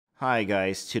Hi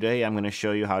guys, today I'm going to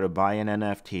show you how to buy an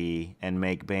NFT and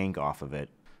make bank off of it.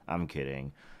 I'm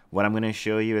kidding. What I'm going to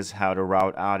show you is how to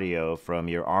route audio from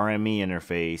your RME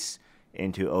interface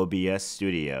into OBS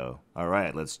Studio.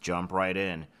 Alright, let's jump right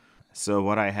in. So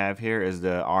what I have here is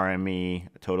the RME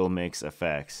Total Mix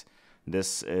Effects.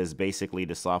 This is basically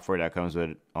the software that comes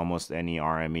with almost any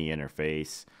RME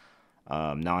interface.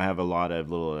 Now I have a lot of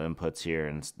little inputs here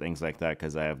and things like that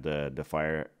because I have the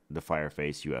Fireface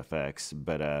UFX.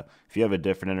 But if you have a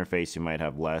different interface, you might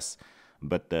have less.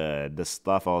 But the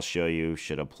stuff I'll show you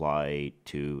should apply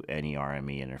to any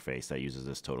RME interface that uses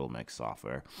this Total Mix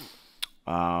software.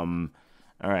 All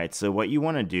right, so what you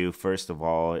want to do first of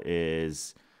all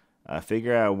is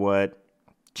figure out what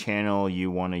channel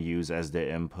you want to use as the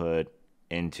input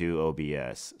into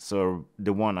OBS. So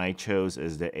the one I chose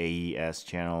is the AES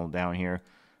channel down here.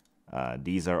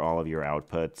 These are all of your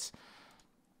outputs.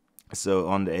 So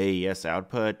on the AES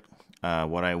output,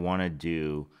 what I want to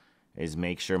do is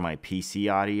make sure my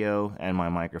PC audio and my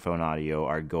microphone audio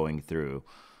are going through.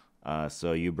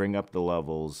 So you bring up the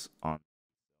levels on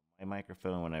my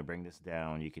microphone. When I bring this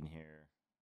down, you can hear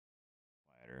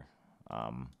quieter.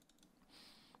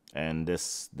 And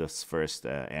this first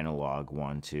analog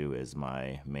 1, 2 is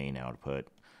my main output,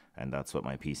 and that's what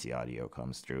my PC audio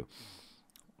comes through.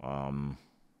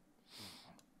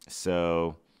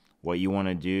 So what you want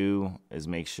to do is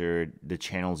make sure the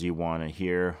channels you want to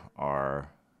hear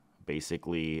are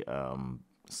basically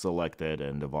selected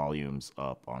and the volume's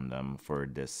up on them for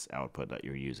this output that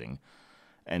you're using.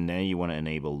 And then you want to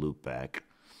enable loopback.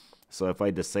 So if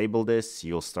I disable this,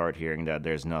 you'll start hearing that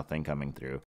there's nothing coming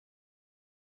through.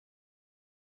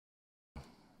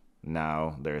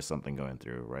 Now there's something going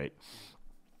through, right?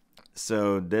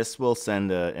 So this will send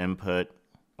the input,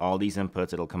 all these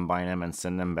inputs, it'll combine them and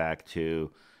send them back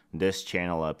to this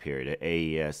channel up here, the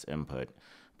AES input.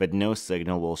 But no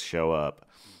signal will show up,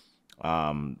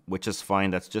 which is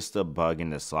fine. That's just a bug in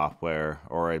the software,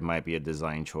 or it might be a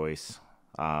design choice.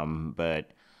 But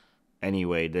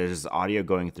anyway, there's audio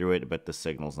going through it, but the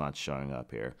signal's not showing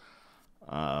up here.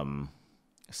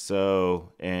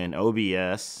 So in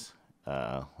OBS,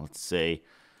 let's say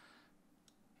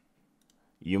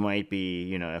you might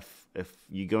be, if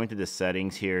you go into the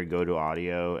settings here, go to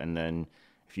audio, and then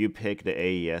if you pick the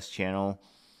AES channel,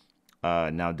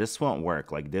 now this won't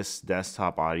work. Like this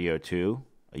desktop audio 2,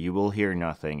 you will hear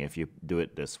nothing if you do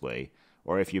it this way.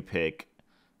 Or if you pick,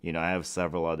 I have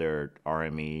several other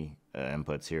RME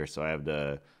inputs here. So I have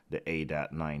the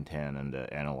A.910 and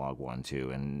the analog 1,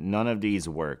 2, and none of these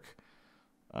work.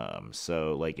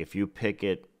 So like if you pick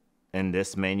it in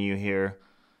this menu here,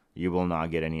 you will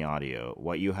not get any audio.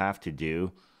 What you have to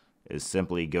do is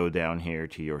simply go down here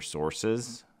to your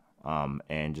sources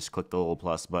and just click the little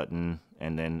plus button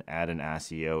and then add an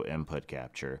ASIO input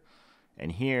capture.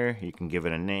 And here you can give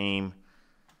it a name,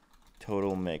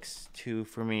 Total Mix 2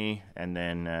 for me, and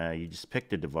then you just pick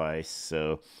the device.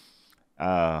 So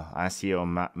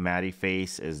ASIO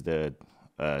Matiface is the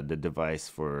device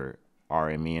for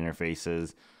RME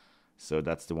interfaces. So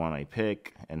that's the one I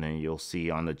pick, and then you'll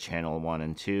see on the channel 1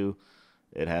 and 2,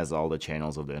 it has all the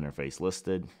channels of the interface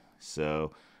listed.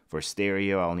 So for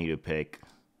stereo, I'll need to pick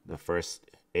the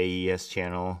first AES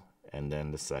channel and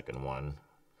then the second one.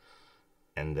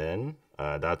 And then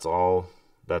that's all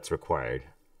that's required.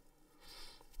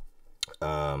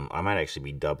 I might actually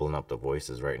be doubling up the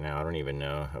voices right now. I don't even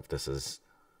know if this is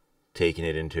taking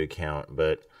it into account,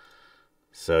 but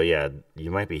so yeah, you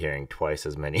might be hearing twice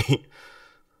as many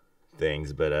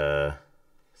things, but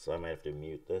so I might have to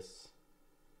mute this.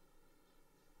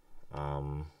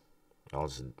 I'll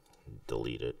just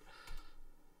delete it.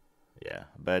 Yeah,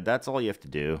 but that's all you have to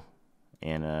do,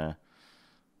 and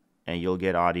you'll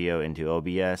get audio into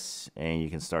OBS, and you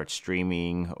can start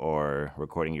streaming or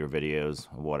recording your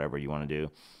videos, whatever you want to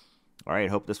do. All right,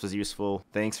 hope this was useful.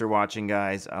 Thanks for watching,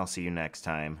 guys. I'll see you next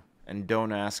time. And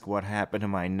don't ask what happened to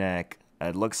my neck.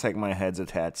 It looks like my head's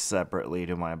attached separately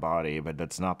to my body, but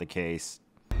that's not the case.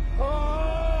 Oh!